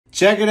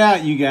Check it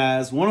out, you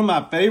guys. One of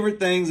my favorite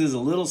things is a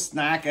little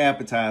snack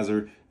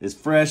appetizer is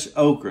fresh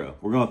okra.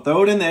 We're gonna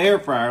throw it in the air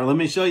fryer. Let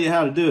me show you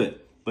how to do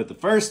it. But the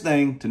first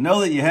thing, to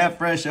know that you have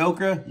fresh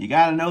okra, you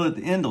gotta know that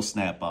the end will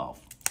snap off.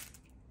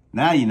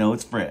 Now you know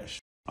it's fresh.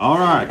 All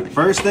right, the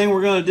first thing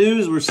we're gonna do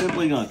is we're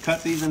simply gonna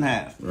cut these in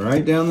half.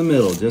 Right down the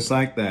middle, just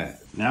like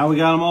that. Now we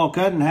got them all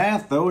cut in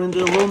half, throw it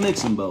into a little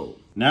mixing bowl.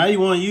 Now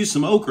you wanna use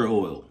some okra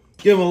oil.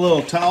 Give them a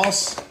little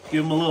toss,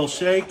 give them a little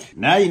shake.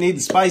 Now you need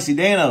the spicy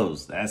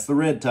Danos, that's the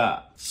red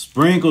top.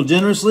 Sprinkle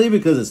generously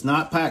because it's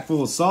not packed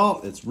full of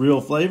salt, it's real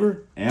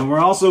flavor. And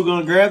we're also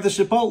gonna grab the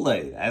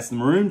chipotle, that's the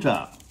maroon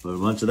top. Put a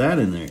bunch of that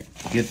in there.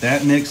 Get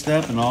that mixed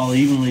up and all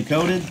evenly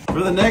coated. For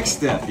the next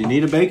step, you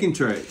need a baking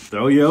tray.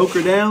 Throw your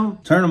okra down,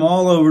 turn them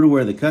all over to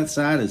where the cut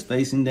side is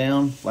facing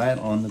down flat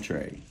on the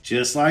tray.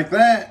 Just like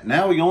that.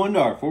 Now we go into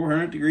our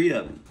 400-degree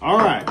oven. All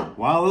right,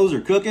 while those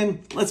are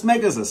cooking, let's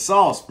make us a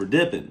sauce for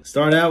dipping.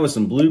 Start out with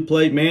some blue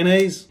plate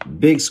mayonnaise,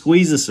 big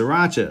squeeze of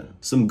sriracha,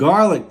 some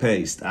garlic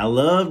paste. I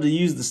love to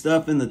use the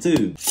stuff in the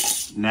tube.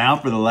 Now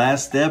for the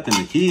last step and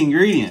the key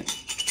ingredient.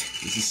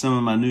 This is some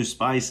of my new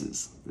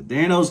spices. The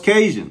Dano's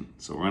Cajun.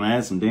 So we're gonna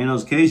add some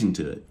Dano's Cajun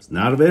to it. It's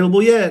not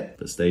available yet,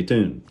 but stay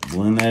tuned.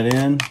 Blend that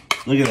in.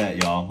 Look at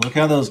that, y'all. Look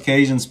how those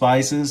Cajun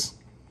spices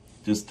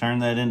just turn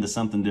that into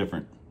something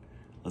different.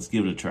 Let's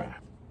give it a try.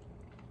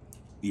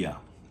 Yeah,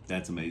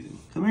 that's amazing.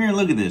 Come here and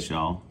look at this,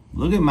 y'all.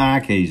 Look at my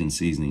Cajun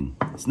seasoning.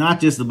 It's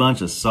not just a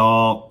bunch of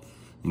salt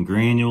and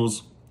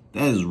granules.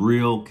 That is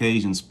real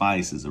Cajun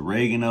spices.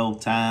 Oregano,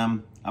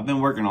 thyme. I've been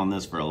working on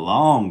this for a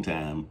long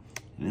time,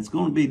 and it's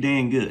gonna be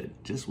dang good.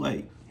 Just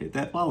wait. Hit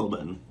that follow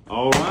button.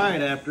 All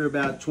right, after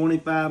about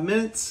 25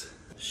 minutes,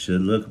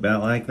 should look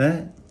about like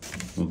that.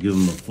 We'll give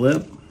them a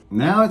flip.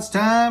 Now it's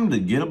time to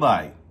get a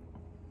bite.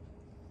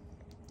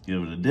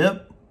 Give it a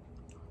dip.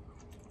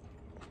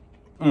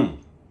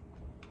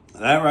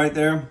 That right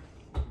there,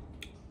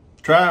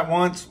 try it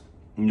once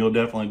and you'll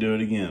definitely do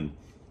it again.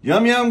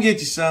 Yum yum, get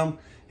you some.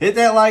 Hit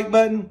that like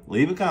button,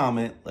 leave a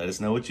comment, let us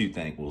know what you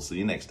think. We'll see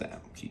you next time.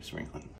 Keep sprinkling.